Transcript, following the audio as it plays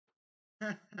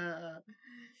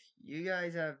You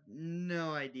guys have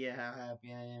no idea how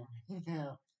happy I am right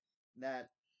now. That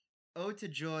Ode to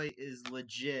Joy is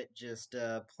legit just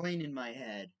playing in my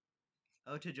head.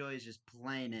 Ode to Joy is just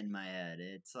playing in my head.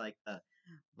 It's like the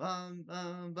bum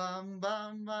bum bum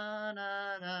bum ba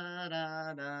da da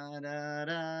da da da da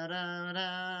da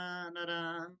da da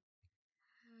da.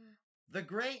 The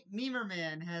great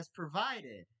MemerMan has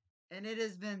provided, and it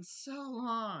has been so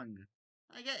long.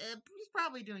 I get he's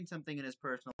probably doing something in his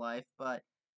personal life, but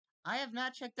I have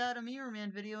not checked out a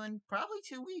MemerMan video in probably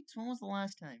 2 weeks. When was the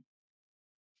last time?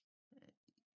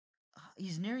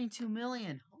 He's nearing 2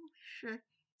 million. Holy shit!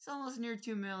 He's almost near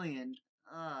 2 million.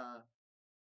 I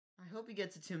hope he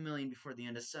gets to 2 million before the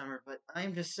end of summer. But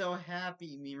I'm just so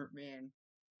happy, MemerMan.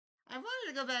 I wanted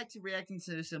to go back to reacting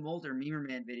to some older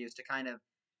MemerMan videos to kind of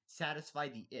satisfy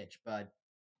the itch, but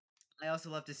I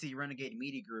also love to see Renegade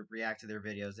Media Group react to their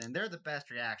videos, and they're the best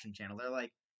reaction channel. They're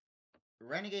like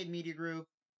Renegade Media Group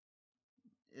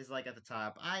is like at the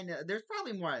top. I know there's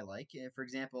probably more I like. For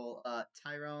example,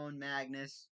 Tyrone,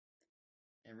 Magnus,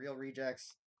 and Real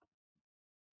Rejects.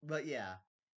 But yeah,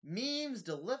 memes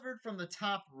delivered from the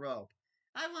top rope.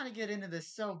 I want to get into this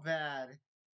so bad.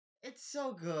 It's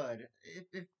so good.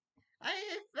 If I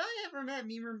ever met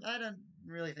Memer, I don't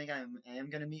really think I am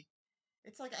gonna meet.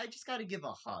 It's like I just got to give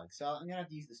a hug, so I'm gonna have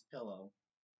to use this pillow.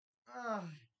 Oh,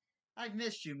 I've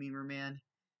missed you, MemerMan.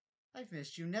 I've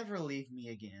missed you. Never leave me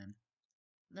again.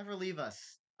 Never leave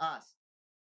us. Us.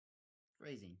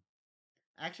 Phrasing.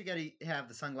 I actually got to have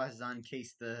the sunglasses on in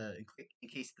case the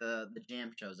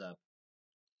jam shows up.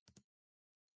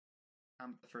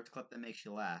 The first clip that makes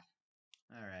you laugh.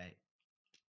 All right.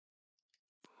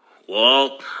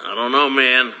 Walt, I don't know,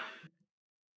 man.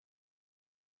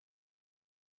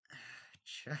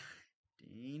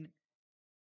 Dean.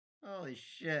 Holy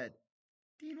shit.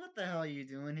 Dean, what the hell are you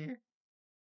doing here?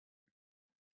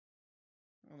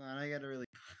 Hold on, I gotta really.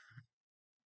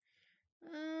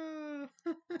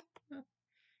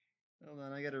 Hold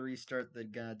on, I gotta restart the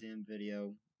goddamn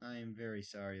video. I am very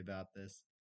sorry about this.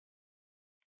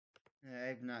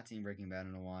 I've not seen Breaking Bad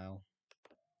in a while.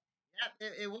 Yeah,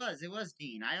 it was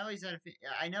Dean. I always had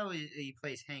I know he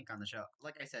plays Hank on the show.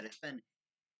 Like I said, it's been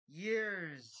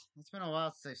years. It's been a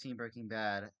while since I've seen Breaking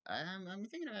Bad. I'm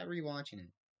thinking about rewatching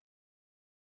it.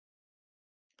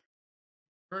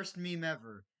 First meme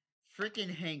ever.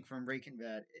 Frickin' Hank from Breaking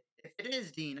Bad. If it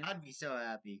is Dean, I'd be so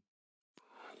happy.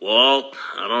 Walt,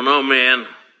 I don't know, man.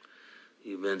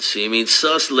 You've been seeming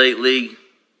sus lately.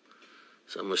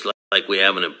 It's almost like we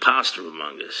have an imposter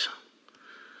among us.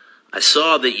 I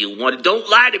saw that you wanted... Don't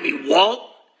lie to me, Walt!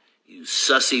 You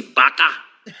sussy baka.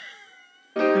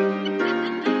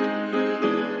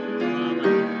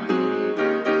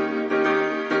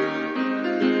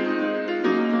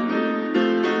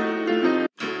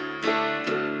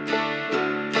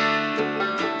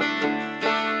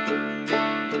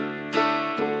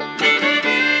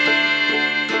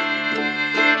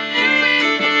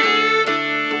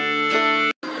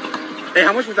 Hey,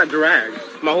 how much was that durag?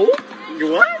 My who?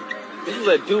 Your what? This is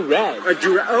a do-rag. A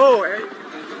durag? Oh, hey.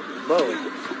 Bro.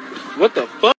 What the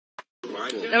fuck?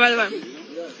 Давай, давай.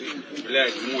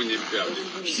 Блядь, Моня пятый.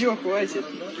 Все, хватит.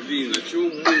 Блин, а чего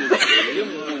Моня? Где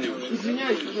Моня?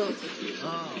 Извиняюсь, пожалуйста.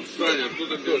 Саня,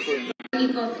 откуда ты?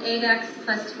 Equals 8x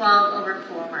plus 12 over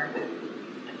 4.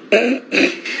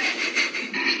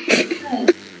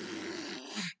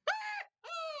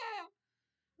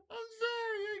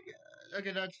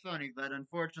 Okay, that's funny, but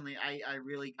unfortunately, I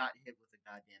really got hit with a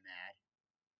goddamn ad.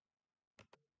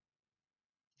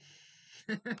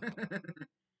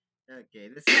 Okay,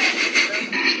 this is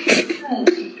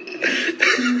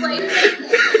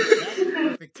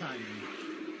perfect timing.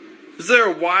 Is there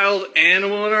a wild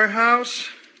animal in our house?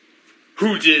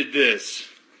 Who did this?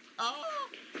 Oh!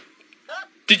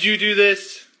 Did you do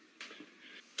this?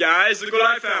 Guys, look what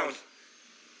I found.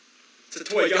 It's a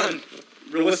toy gun.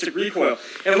 Realistic recoil.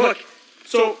 And look,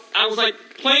 so I was like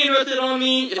playing with it on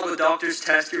me. All the doctors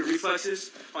test your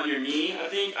reflexes on your knee, I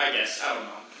guess. I don't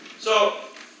know. So,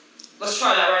 let's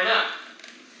try that right now.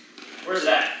 Where's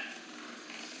that?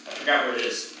 I forgot where it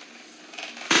is.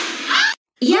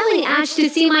 Yelling Ash to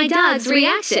see my dog's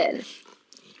reaction.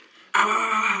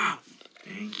 Ah!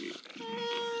 Thank you.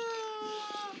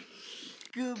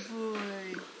 Good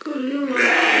boy. Good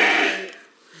boy.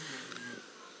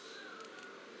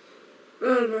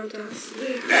 Man,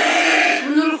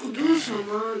 خدوسة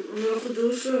مان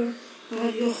خدوسة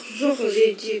يخ زخ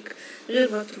زيتيك غير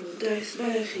بطرو دايس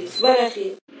بلاخي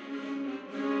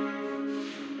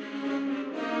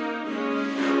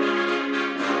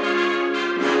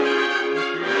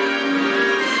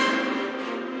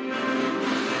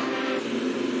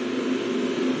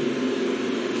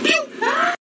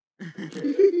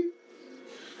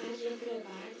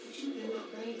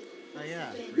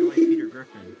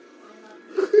girlfriend.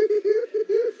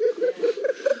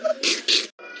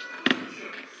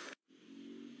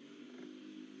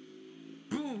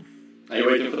 Boom. Are you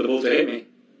waiting for the bull to hit me?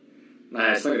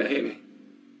 Nah, it's not gonna hit me.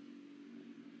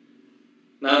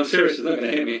 Nah, I'm serious, it's not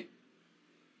gonna hit me.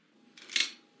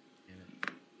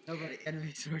 Nobody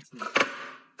enemy swordsman.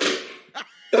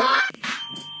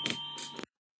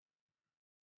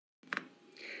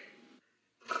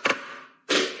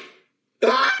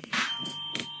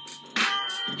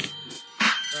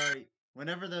 Sorry.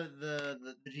 Whenever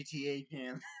the GTA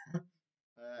came,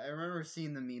 I remember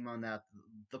seeing the meme on that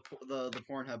the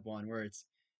Pornhub one where it's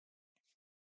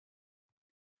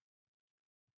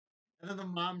and then the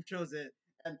mom shows it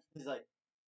and he's like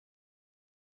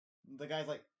the guy's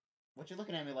like, "What you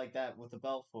looking at me like that with the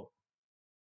belt for?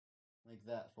 Like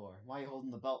that for? Why are you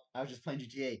holding the belt? I was just playing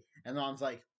GTA." And the mom's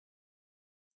like,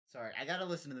 "Sorry, I gotta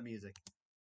listen to the music."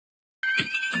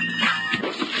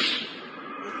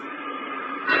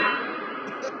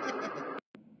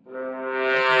 This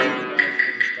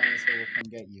dinosaur will come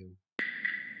get you.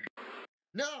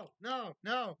 No,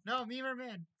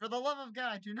 MemerMan! For the love of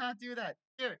God, do not do that.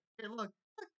 Here, look,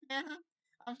 man,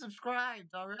 I'm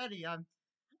subscribed already.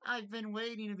 I've been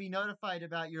waiting to be notified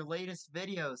about your latest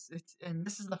videos. And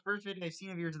this is the first video I've seen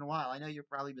of yours in a while. I know you're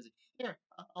probably busy. Here,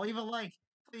 I'll leave a like.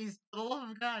 Please, for the love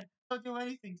of God, don't do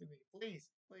anything to me. Please,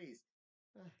 please.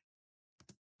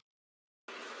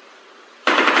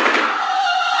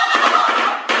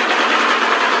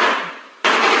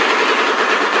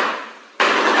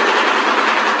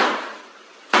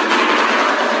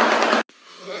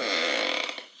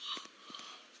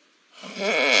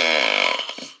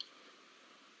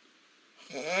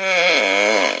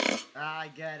 I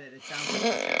get it. It sounds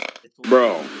like it's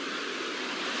Bro.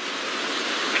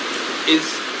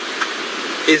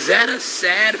 Is that a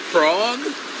sad frog?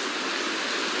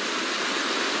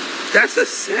 That's a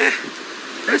sad frog.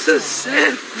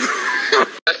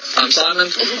 I'm Simon,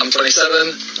 I'm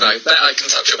 27, I bet I can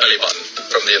touch your belly button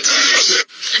from the inside.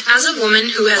 As a woman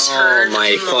who has heard... Oh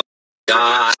my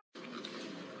God.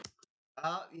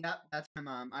 Oh, yeah, that's my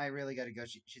mom. I really gotta go.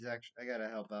 She's actually... I gotta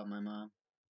help out my mom.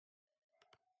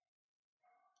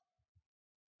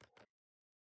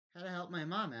 How to help my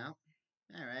mom out.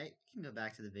 Alright, you can go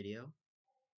back to the video.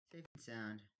 Save and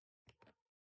sound.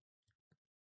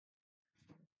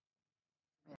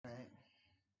 Alright.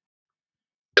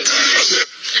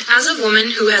 As a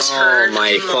woman who has heard... Oh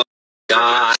my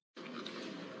God.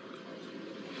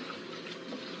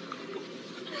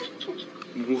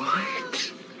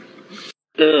 What?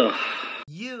 Ugh.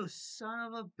 You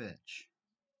son of a bitch.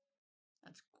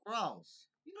 That's gross.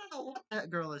 You don't know what that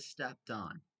girl has stepped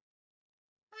on.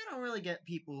 I don't really get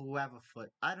people who have a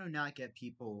foot. I do not get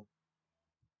people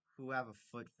who have a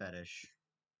foot fetish.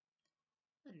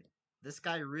 This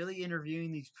guy really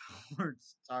interviewing these porn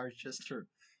stars just for...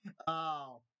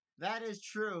 Oh, that is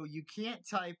true. You can't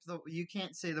say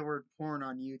the word porn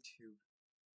on YouTube.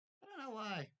 I don't know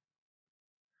why.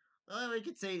 The only way you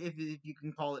can say it if you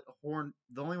can call it horn.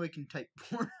 The only way you can type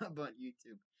Pornhub on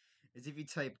YouTube is if you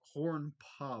type horn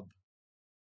pub.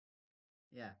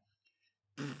 Yeah.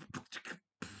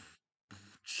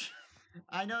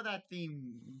 I know that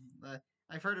theme.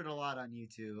 I've heard it a lot on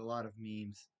YouTube. A lot of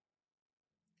memes.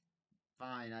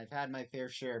 Fine, I've had my fair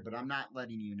share, but I'm not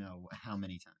letting you know how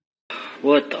many times.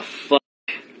 What the fuck?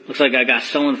 Looks like I got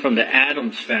someone from the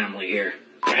Addams family here.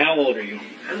 How old are you?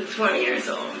 I'm 20 years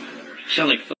old. Sound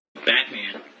like fucking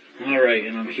Batman. Alright,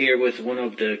 and I'm here with one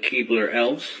of the Keebler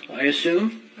elves, I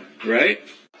assume? Right?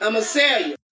 I'ma sell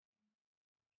you.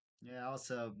 Yeah,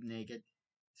 also naked.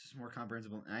 It's just more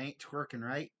comprehensible. I ain't twerking,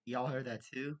 right? Y'all heard that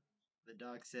too? The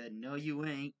dog said, "No, you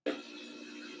ain't."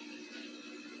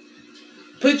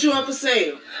 Put you up for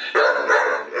sale.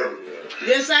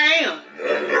 Yes, I am.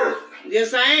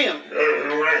 Yes, I am.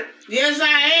 Yes,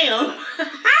 I am.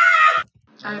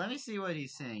 Let me see what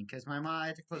he's saying, because my mom, I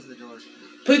had to close the door.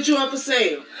 Put you up for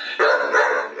sale.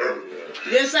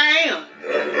 Yes, I am.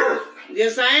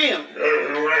 Yes, I am.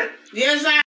 Yes,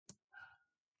 I am.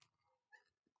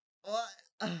 What?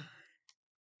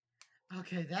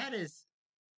 Okay, that is...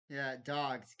 Yeah,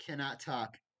 dogs cannot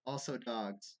talk. Also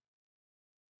dogs.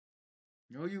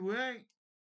 No, you ain't.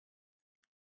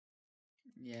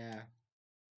 Yeah.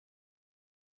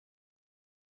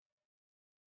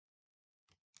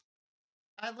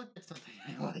 I looked at something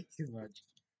I like too much.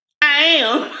 I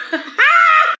am.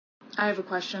 I have a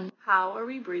question. How are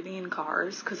we breathing in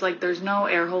cars? Because, like, there's no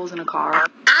air holes in a car.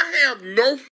 I have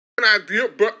no idea,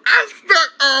 but I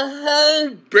stuck a whole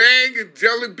bag of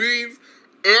jelly beans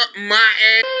up my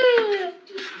ass.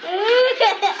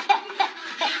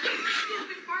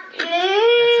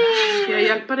 E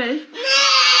aí, parei.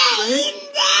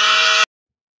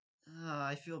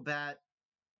 I feel bad.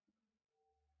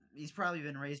 He's probably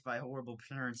been raised by horrible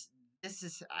parents. This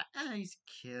is... he's a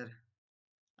kid.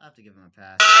 I have to give him a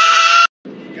pass.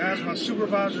 Guys, my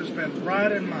supervisor's been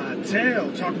riding my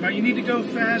tail, talking about, you need to go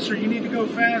faster, you need to go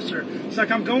faster. It's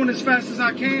like, I'm going as fast as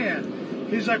I can.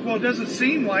 He's like, well, it doesn't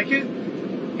seem like it.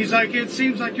 He's like, it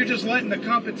seems like you're just letting the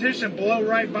competition blow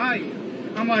right by you.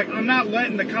 I'm like, I'm not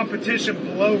letting the competition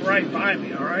blow right by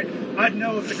me, all right? I'd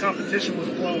know if the competition was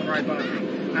blowing right by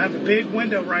me. I have a big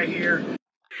window right here.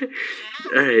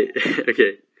 All right,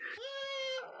 okay.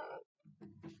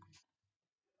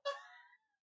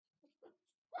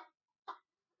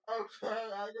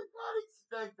 Okay, I did not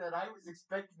expect that. I was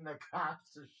expecting the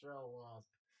cops to show up.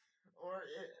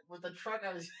 With the truck,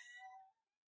 I was...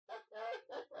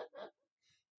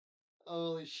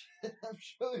 Holy shit, I'm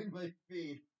showing my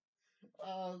feet.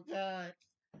 Oh, God.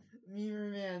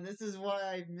 MemerMan, this is why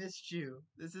I missed you.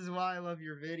 This is why I love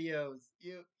your videos.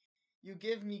 You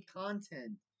give me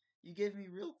content. You give me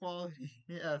real quality.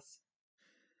 Yes.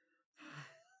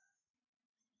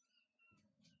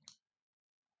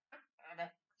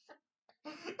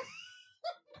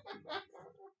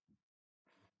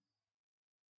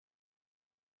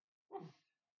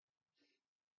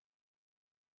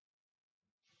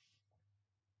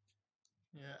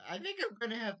 Yeah, I think I'm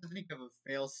gonna have to think of a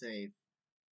failsafe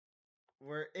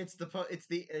where it's the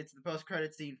post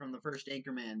credit scene from the first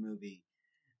Anchorman movie,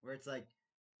 where it's like,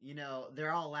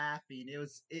 they're all laughing.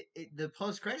 The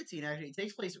post credit scene actually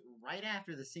takes place right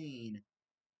after the scene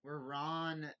where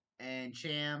Ron and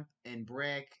Champ and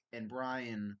Brick and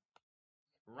Brian,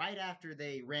 right after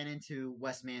they ran into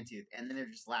Wes Mantooth, and then they're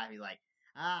just laughing like,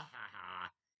 ah ha ha.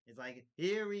 It's like,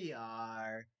 here we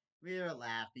are. We're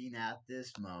laughing at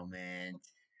this moment.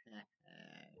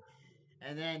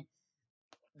 And then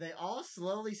they all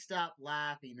slowly stop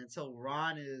laughing until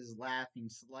Ron is laughing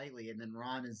slightly, and then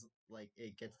Ron is like,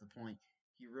 it gets the point.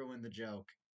 He ruined the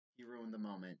joke. He ruined the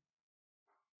moment.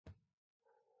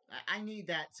 I need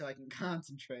that so I can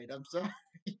concentrate. I'm sorry.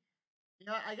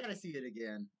 I gotta see it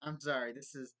again. I'm sorry.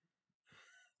 This is...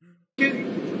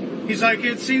 He's like,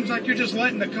 it seems like you're just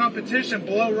letting the competition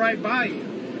blow right by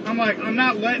you. I'm like, I'm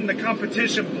not letting the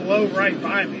competition blow right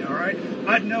by me, all right?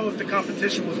 I'd know if the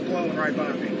competition was blowing right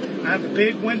by me. I have a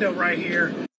big window right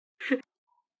here.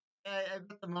 I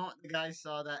bet the moment the guy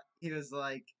saw that, he was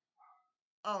like,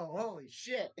 oh, holy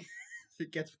shit.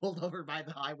 It gets pulled over by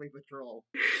the highway patrol.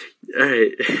 All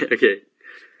right, okay.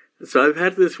 So I've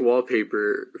had this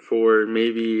wallpaper for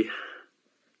maybe,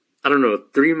 I don't know,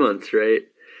 3 months, right?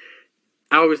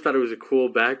 I always thought it was a cool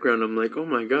background. I'm like, oh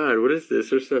my god, what is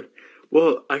this? Or so.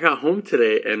 Well, I got home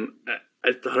today and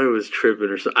I thought I was tripping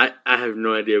or so. I have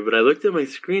no idea, but I looked at my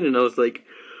screen and I was like,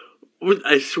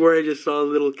 I swear I just saw a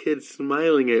little kid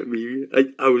smiling at me.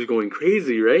 I was going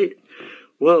crazy, right?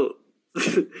 Well,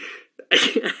 I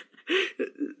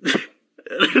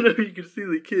don't know if you can see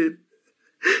the kid.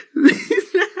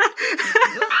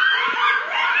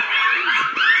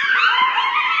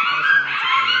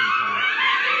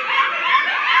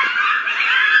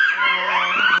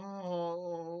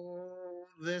 Oh,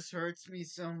 this hurts me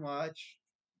so much.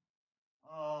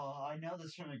 Oh, I know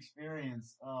this from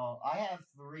experience. Oh, I have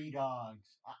 3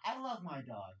 dogs. I love my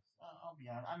dogs. I'll be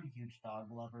honest. I'm a huge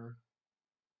dog lover.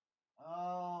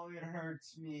 Oh, it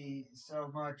hurts me so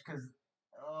much because,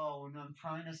 when I'm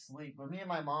trying to sleep, when me and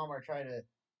my mom are trying to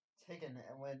take a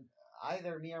nap, when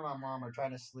either me or my mom are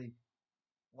trying to sleep,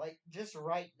 like just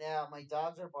right now, my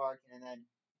dogs are barking, and then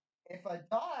if a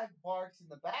dog barks in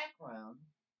the background,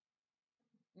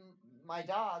 my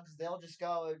dogs, they'll just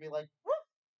go and be like, whoop!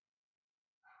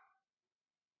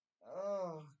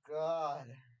 Oh, God.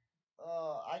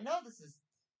 Oh, I know this is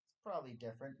probably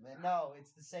different, but no,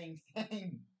 it's the same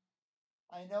thing.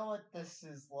 I know what this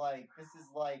is like. This is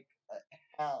like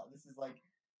hell. This is like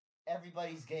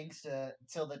everybody's gangsta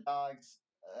till the dogs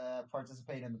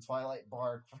participate in the Twilight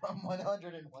Bark from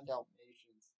 101 Dalmatians.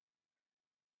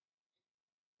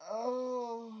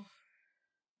 Oh.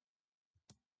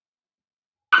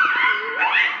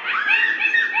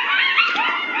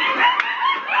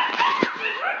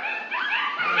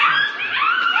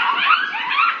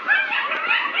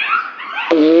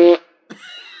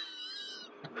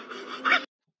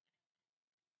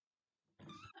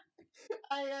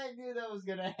 I knew that was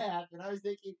gonna happen. I was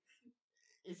thinking,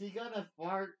 is he gonna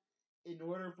fart in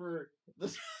order for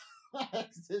the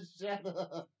dogs to shut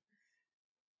up?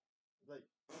 Like,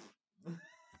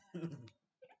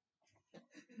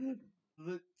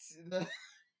 the,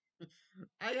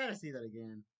 I gotta see that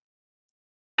again.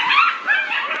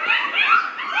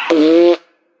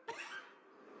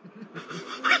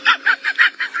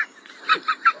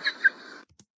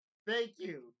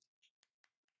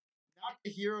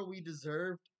 hero we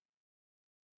deserved,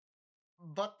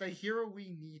 but the hero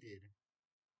we needed.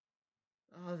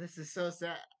 Oh, this is so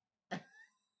sad.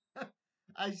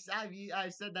 I've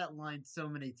said that line so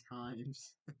many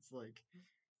times. It's like,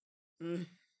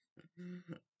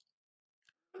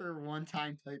 or one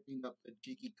time typing up a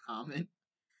cheeky comment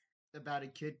about a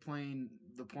kid playing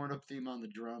the porno theme on the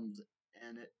drums,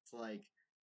 and it's like,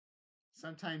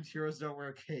 sometimes heroes don't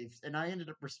wear capes, and I ended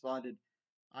up responded,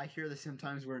 I hear they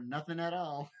sometimes wear nothing at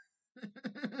all.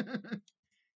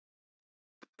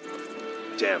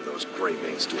 Damn those gray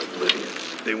mains to oblivion.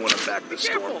 They want to back the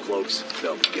storm cloaks,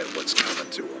 they'll get what's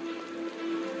coming to them.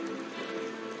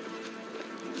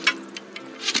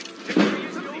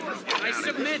 I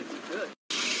submit.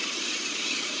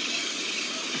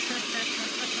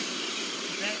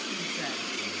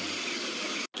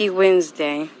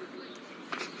 Wednesday.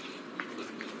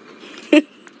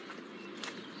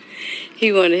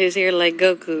 He wanted his hair like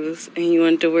Goku's, and he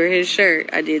wanted to wear his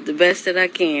shirt. I did the best that I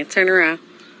can. Turn around.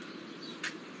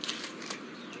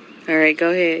 All right, go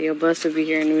ahead. Your bus will be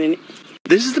here in a minute.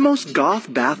 This is the most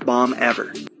goth bath bomb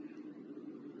ever.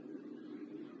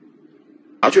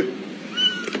 Roger.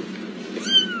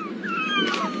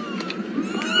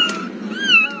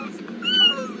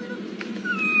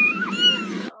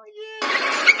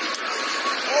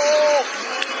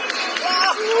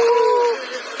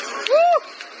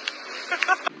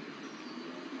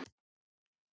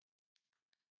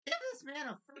 Give this man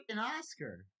a freaking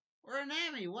Oscar or an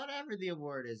Emmy, whatever the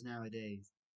award is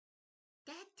nowadays.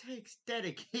 That takes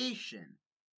dedication,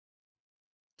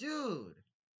 dude.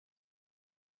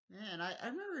 Man, I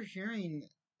remember hearing.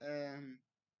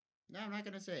 No, I'm not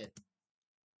gonna say it.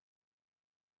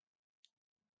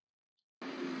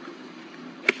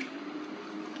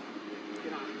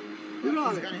 Get on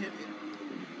He's it. gonna hit me.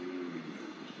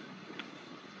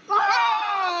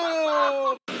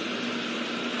 Oh!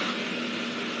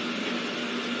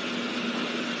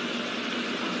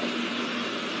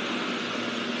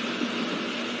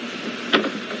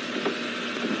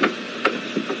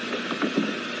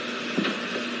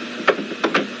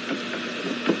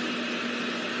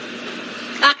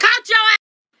 I caught your ass.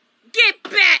 Get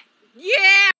back.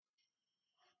 Yeah.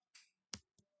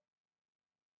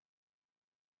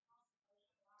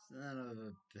 Son of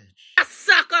a bitch.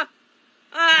 Sucker.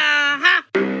 Uh-huh.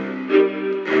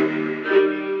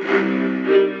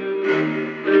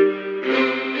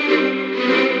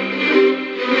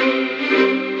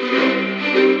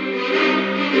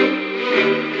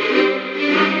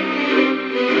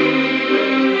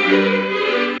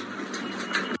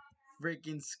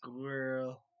 Freaking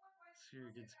squirrel.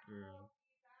 Freaking squirrel.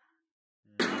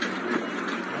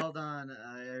 Hold on,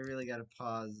 I really gotta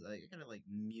pause. I gotta like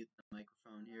mute the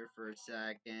microphone here for a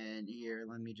second. Here,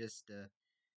 let me just.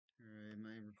 Alright, am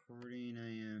I recording? I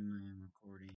am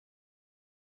recording.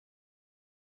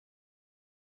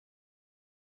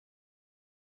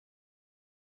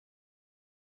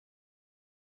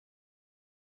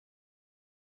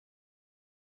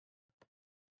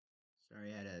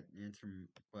 Sorry, I had to answer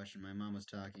a question. My mom was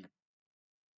talking.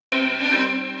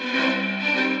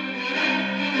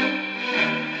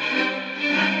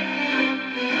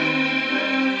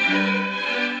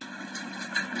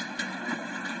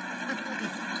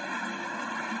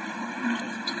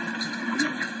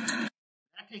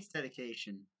 That takes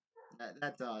dedication.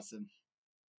 That's awesome.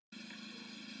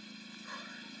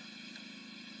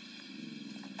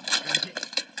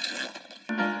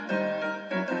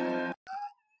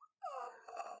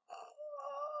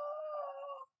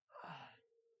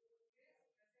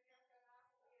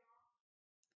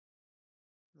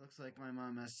 Looks like my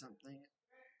mom has something.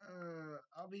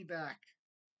 I'll be back.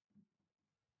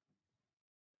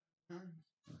 Huh?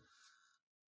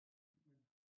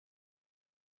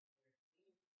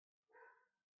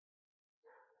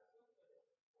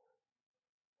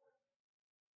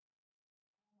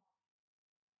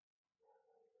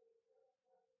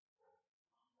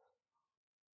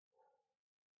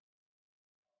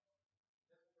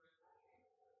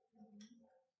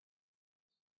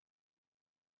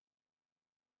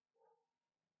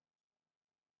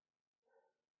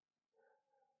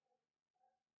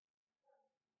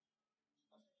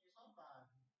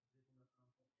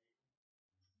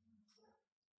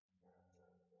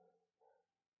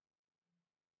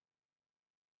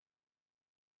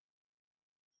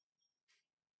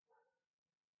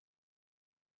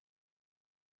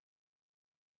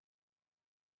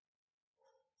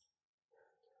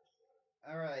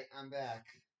 Alright, I'm back.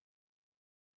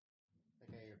 I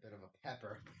think I ate a bit of a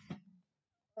pepper.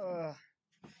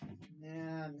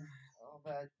 Man, oh,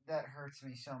 that hurts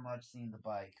me so much seeing the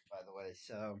bike, by the way,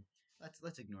 so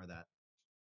let's ignore that.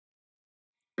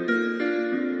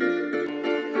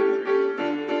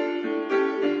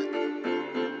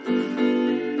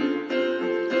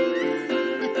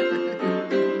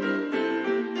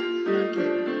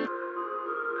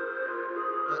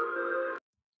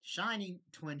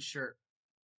 twin shirt.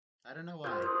 I don't know why.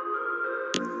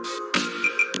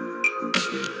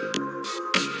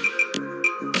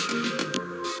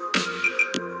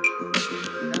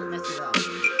 Gotta mess it up.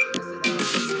 Mess it up.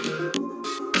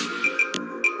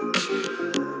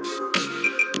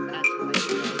 That's what I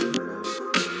do.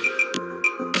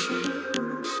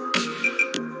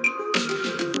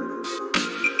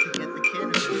 To get the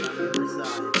cannabis on the other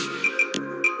side.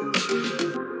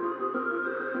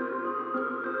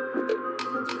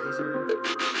 Razor.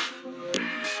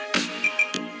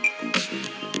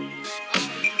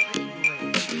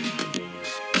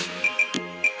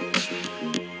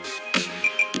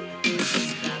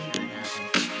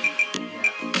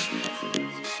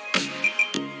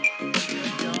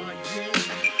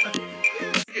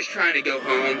 Just trying to go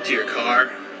home to your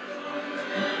car.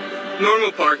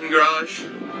 Normal parking garage.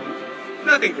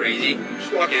 Nothing crazy.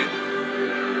 Just walk in.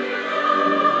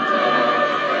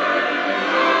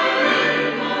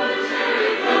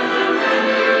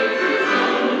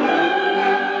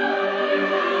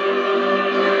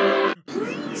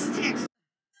 Please text.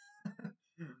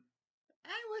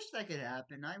 I wish that could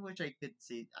happen. I wish I could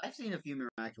see. I've seen a few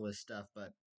miraculous stuff,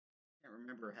 but I can't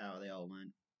remember how they all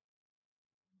went.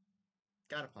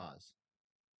 Gotta pause.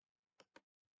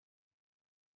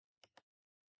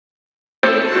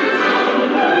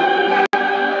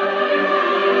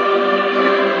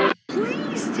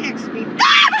 Please text me.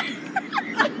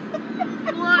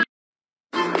 What?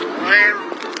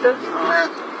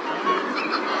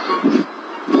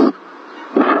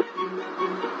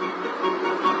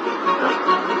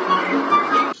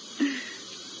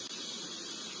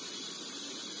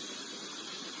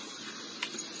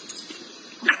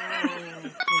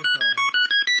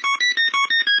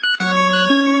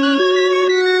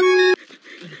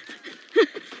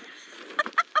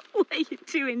 What are you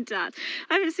doing, Dad?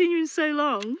 I haven't seen you in so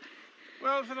long.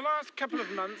 Well, for the last couple of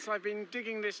months, I've been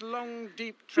digging this long,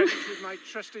 deep trench with my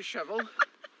trusty shovel.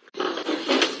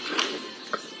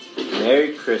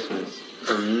 Merry Christmas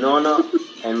from Nonna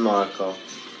and Marco.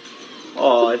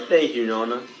 Oh, thank you,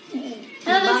 Nonna. There's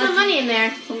some money in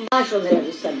there.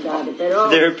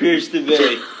 There appears to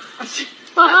be.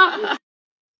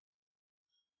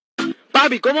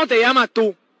 Papi, ¿cómo te llamas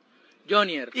tú?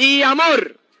 Jonier. Y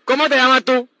amor, ¿cómo te llamas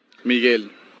tú?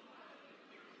 Miguel.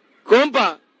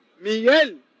 Compa,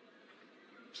 Miguel.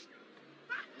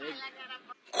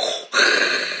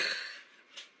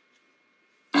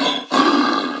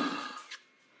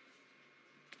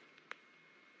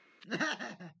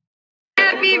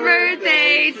 Happy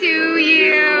birthday to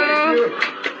you.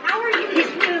 How are you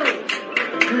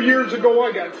two? 2 years ago,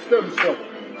 I got stem cell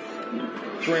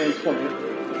transplant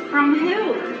From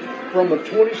who? from a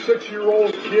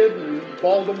 26-year-old kid in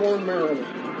Baltimore, Maryland.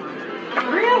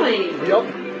 Really? Yep.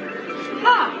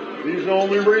 Huh. He's the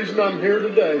only reason I'm here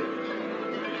today.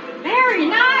 Very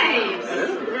nice.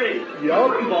 That's great.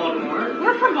 Yup. From Baltimore.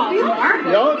 We're from Baltimore.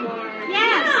 Yup.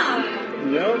 Yes.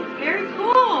 Yep. Very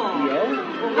cool. Yep.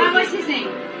 What was his name?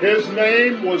 His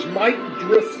name was Mike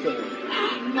Driscoll.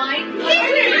 Mike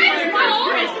Driscoll.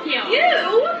 You?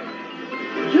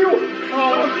 You?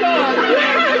 Oh, God.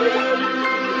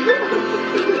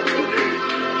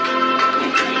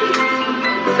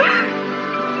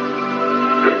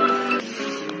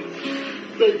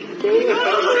 Thank you,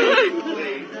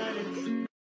 man.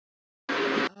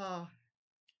 Oh,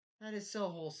 that is so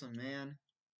wholesome, man.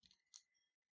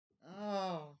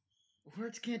 Oh,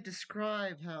 words can't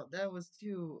describe how that was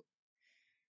too.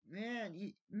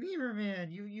 Man,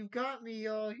 MemerMan, you've got me.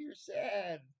 Oh, you're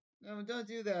sad. No, don't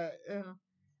do that.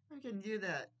 I can do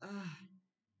that.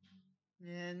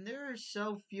 Man, there are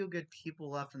so few good people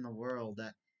left in the world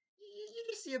that you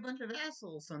just see a bunch of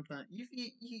assholes sometimes.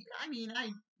 I mean,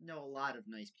 I know a lot of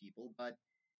nice people, but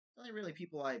only really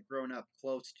people I've grown up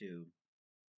close to.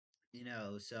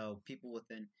 So people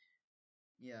within,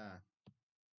 yeah.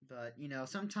 But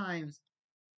sometimes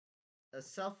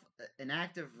an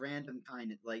act of random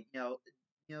kind, like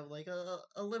like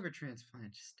a liver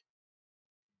transplant. Just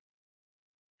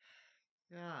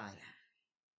God,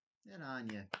 get on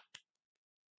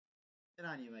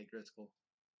you, Mike Driscoll.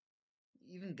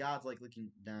 Even God's like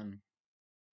looking down.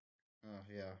 Oh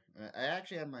yeah, I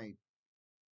actually have my.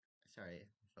 Sorry,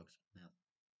 folks. No,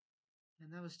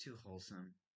 and that was too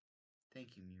wholesome.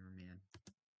 Thank you, MemerMan.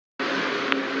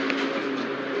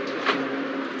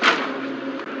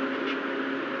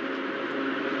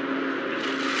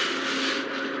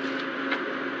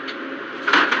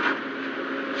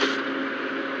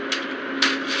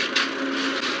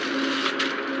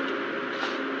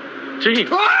 Gene.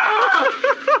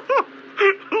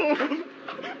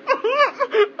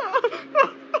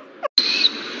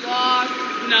 Walk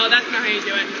No, that's not how you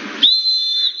do it.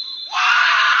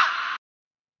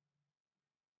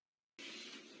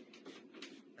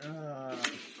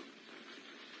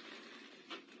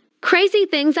 Crazy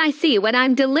things I see when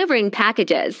I'm delivering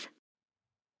packages.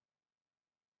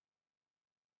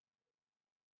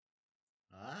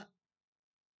 Oh,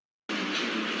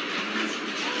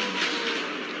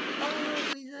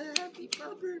 he's a happy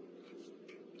pupper.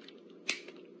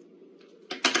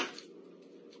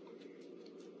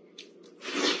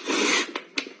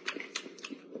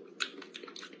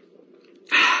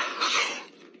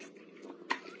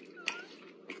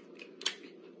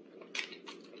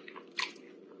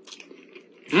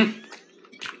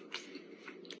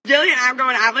 Jillian, I'm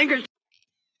going to Abilene.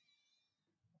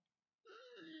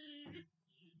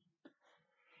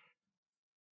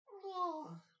 Oh,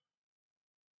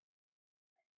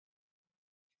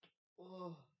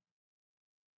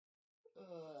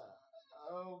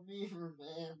 oh,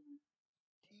 MemerMan.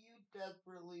 Do you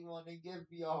desperately want to give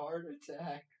me a heart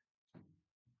attack?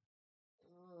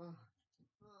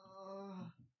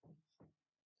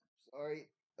 Sorry.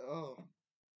 Oh.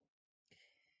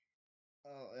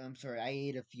 Oh, I'm sorry. I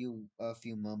ate a few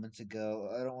moments ago.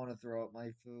 I don't want to throw up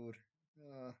my food.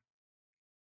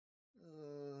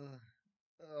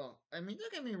 Oh, I mean,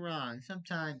 don't get me wrong.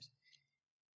 Sometimes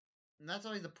and that's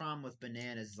always the problem with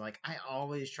bananas. Like I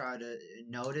always try to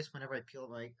notice whenever I peel.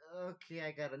 Like, okay,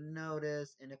 I gotta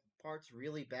notice. And if the part's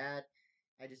really bad,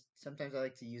 sometimes I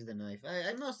like to use the knife.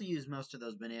 I mostly use most of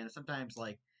those bananas. Sometimes,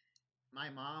 like my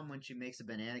mom, when she makes a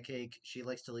banana cake, she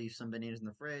likes to leave some bananas in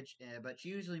the fridge. But she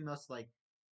usually most like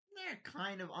they're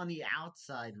kind of on the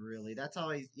outside. Really, that's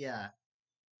always yeah.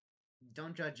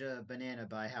 Don't judge a banana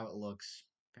by how it looks.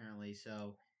 Apparently,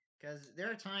 so because there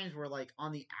are times where like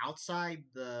on the outside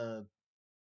the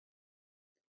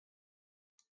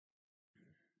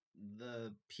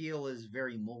peel is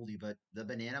very moldy, but the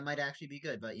banana might actually be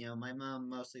good. But my mom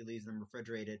mostly leaves them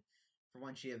refrigerated for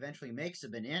when she eventually makes a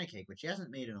banana cake, which she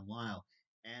hasn't made in a while.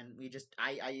 And we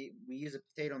use a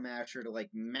potato masher to like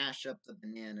mash up the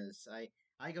bananas.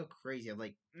 I go crazy. I'm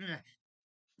like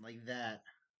that.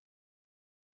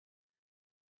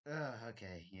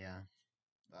 Okay, yeah.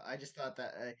 I just thought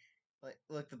that like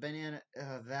look the banana.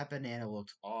 That banana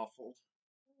looks awful.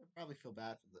 I probably feel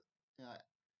bad for the.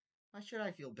 Why should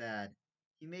I feel bad?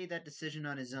 He made that decision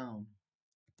on his own.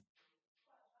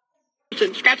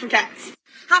 Scratch some cats.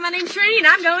 Hi, my name's Trinity, and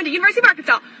I'm going to University of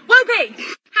Arkansas. Whoopee! Hi,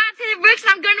 I'm Taylor Brooks,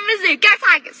 and I'm going to Mizzou. Go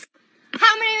Tigers!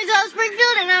 Hi, my name is Ella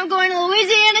Springfield, and I'm going to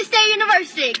Louisiana State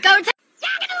University. Go Tigers!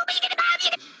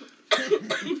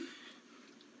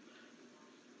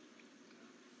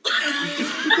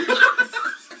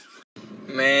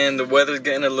 Man, the weather's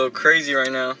getting a little crazy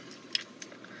right now.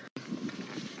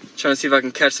 Trying to see if I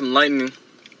can catch some lightning.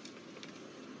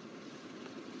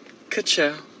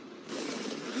 Ka-chow.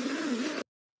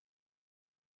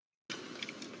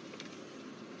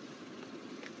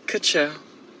 Ka-chow.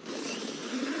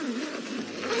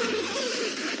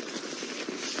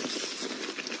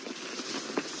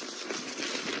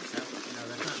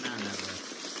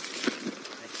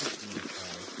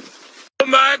 Oh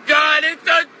my God, it's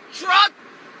a truck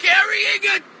carrying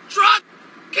a truck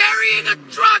carrying a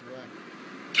truck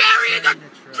carrying a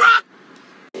truck!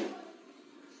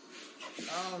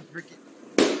 Oh, freaking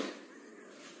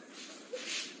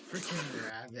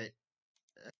rabbit.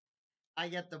 I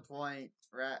get the point.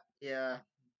 Yeah.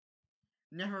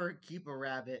 Never keep a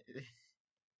rabbit.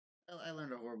 I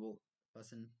learned a horrible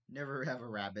lesson. Never have a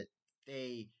rabbit.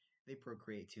 They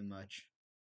procreate too much.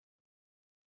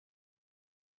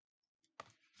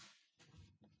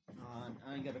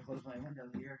 I gotta close my window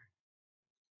here.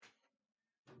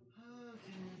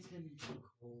 Okay, it's getting too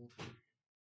cold.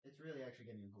 It's really actually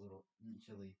getting a little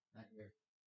chilly out here.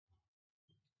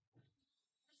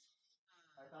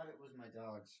 I thought it was my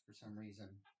dogs for some reason.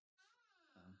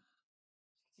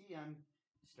 See, I'm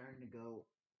starting to go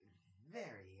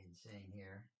very insane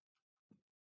here.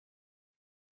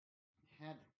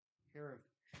 Had hair of.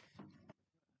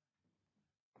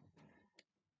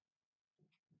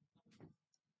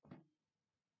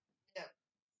 Yeah.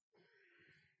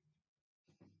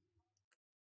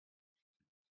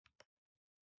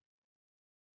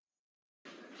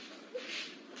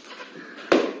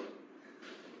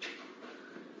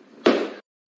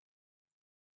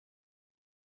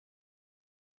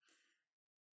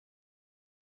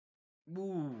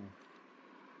 Ooh.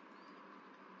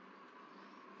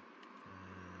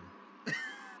 He's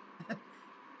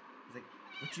like,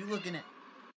 what you looking at?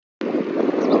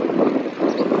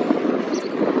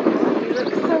 You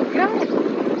look so good.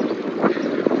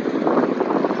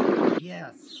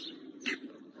 Yes.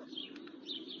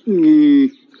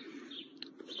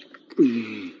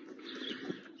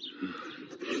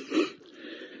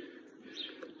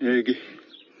 Egg.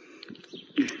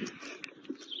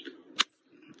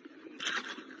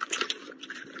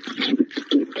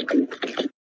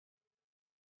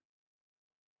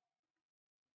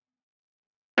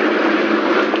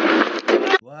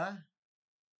 What?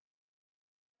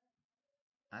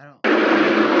 I don't.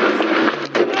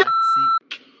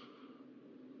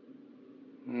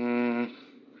 Mm.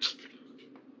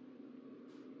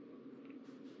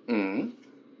 Mm.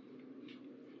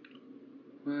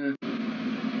 Well.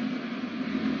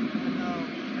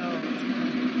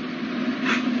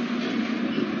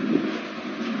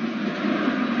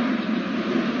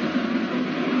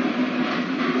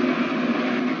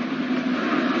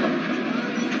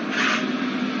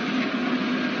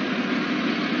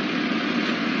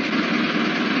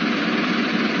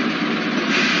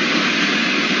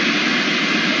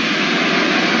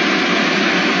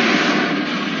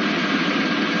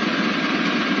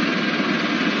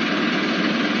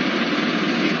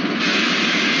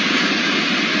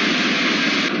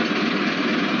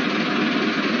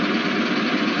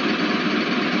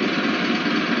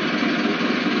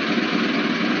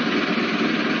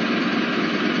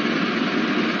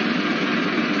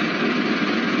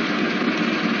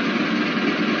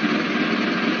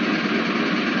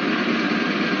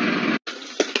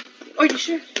 Are you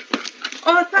sure?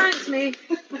 Oh, thanks, mate.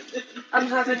 I'm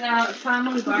having a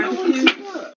family barbecue.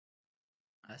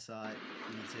 I saw it.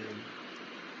 Me too.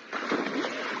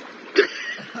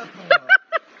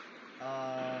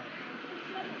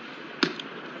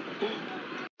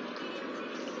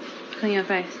 Clean your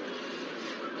face.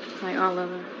 Like all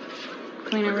over.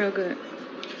 Clean it real good.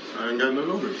 I ain't got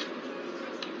nothing on me.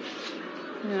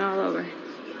 Clean it all over.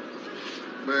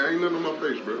 Man, ain't nothing on my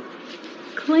face, bro.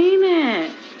 Clean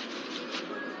it.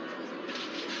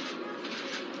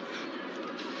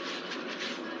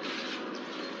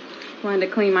 Wanted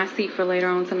to clean my seat for later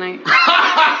on tonight. That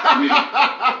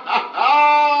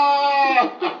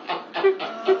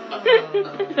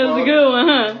was a good one,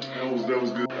 huh? That was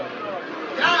good.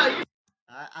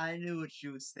 I knew what she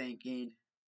was thinking.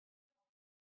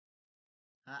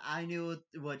 I knew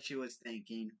what she was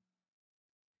thinking.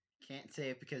 Can't say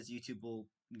it because YouTube will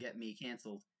get me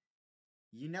canceled.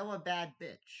 You know a bad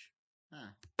bitch.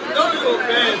 Huh.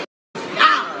 Okay.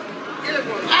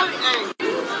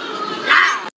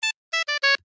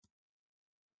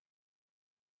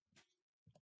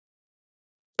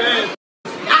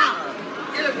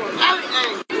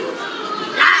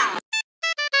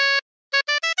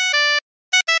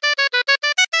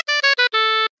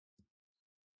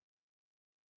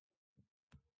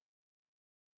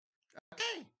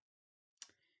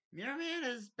 MemerMan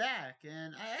is back,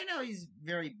 and I know he's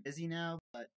very busy now,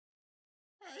 but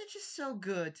it's just so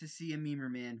good to see a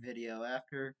MemerMan video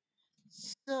after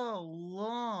so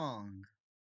long.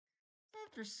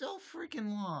 After so freaking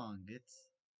long. It's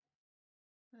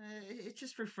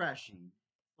just refreshing.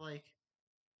 Like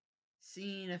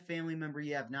seeing a family member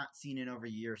you have not seen in over a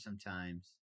year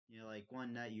sometimes. You know, like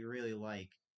one that you really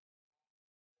like.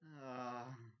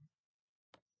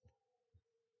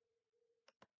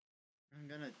 I'm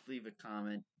gonna leave a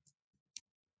comment.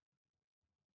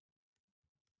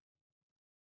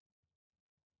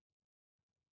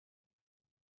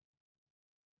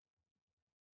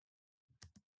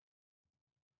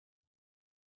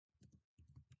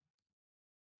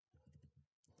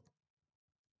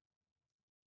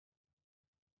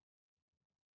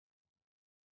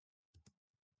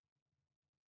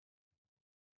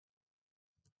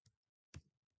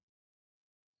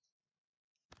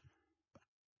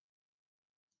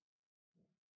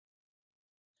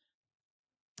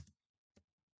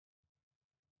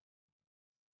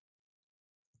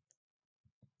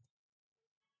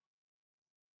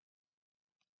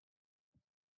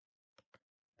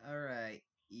 Alright,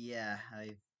 yeah,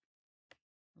 I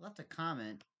left a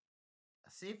comment.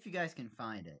 See if you guys can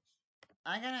find it.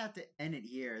 I'm gonna have to end it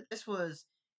here. This was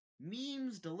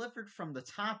memes delivered from the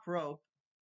top rope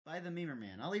by the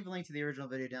MemerMan. I'll leave a link to the original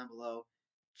video down below.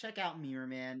 Check out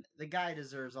MemerMan. The guy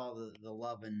deserves all the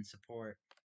love and support.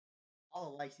 All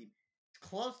the likes. It's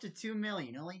close to 2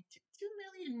 million. Only 2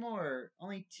 million more.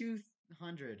 Only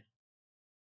 200.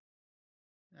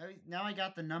 Now I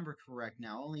got the number correct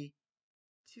now. Only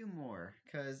 2 more.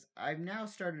 Because I've now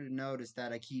started to notice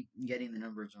that I keep getting the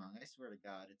numbers wrong. I swear to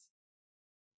God. It's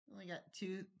only got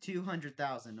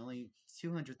 200,000. Only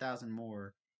 200,000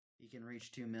 more. You can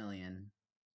reach 2 million.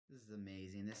 This is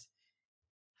amazing.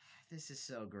 This is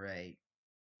so great.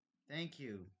 Thank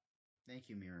you. Thank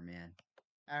you, MemerMan.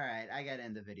 Alright, I gotta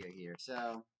end the video here.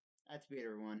 So, that's it,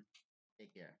 everyone.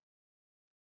 Take care.